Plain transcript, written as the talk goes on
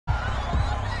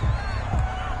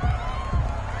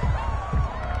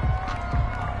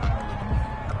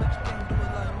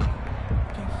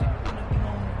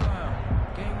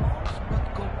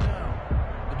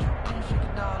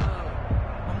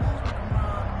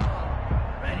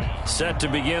Set to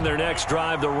begin their next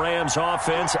drive, the Rams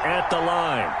offense at the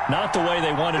line. Not the way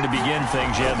they wanted to begin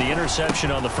things. You had the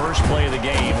interception on the first play of the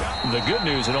game. The good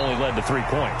news, it only led to 3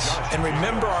 points. And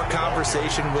remember our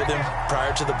conversation with him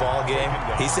prior to the ball game?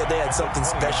 He said they had something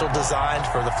special designed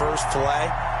for the first play.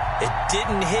 It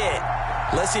didn't hit.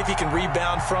 Let's see if he can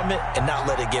rebound from it and not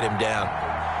let it get him down.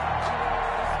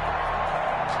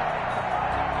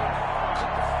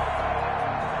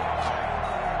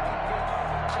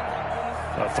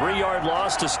 A 3-yard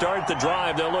loss to start the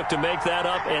drive. They'll look to make that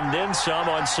up and then some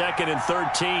on 2nd and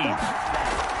 13.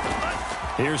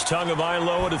 Here's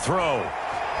Tagovailoa to throw.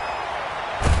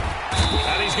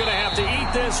 And he's going to have to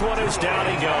eat this one as down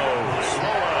he goes.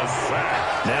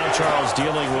 Now Charles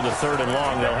dealing with a 3rd and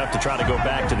long. They'll have to try to go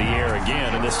back to the air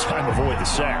again and this time avoid the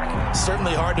sack.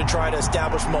 Certainly hard to try to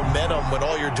establish momentum when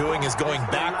all you're doing is going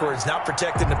backwards, not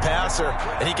protecting the passer,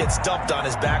 and he gets dumped on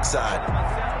his backside.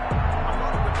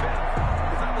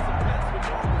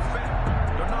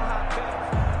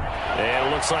 And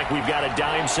it looks like we've got a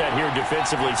dime set here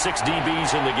defensively. 6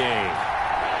 DBs in the game.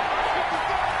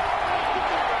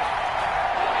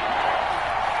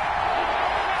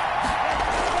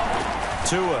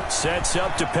 Tua sets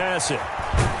up to pass it.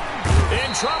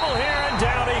 In trouble here, and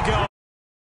down he goes.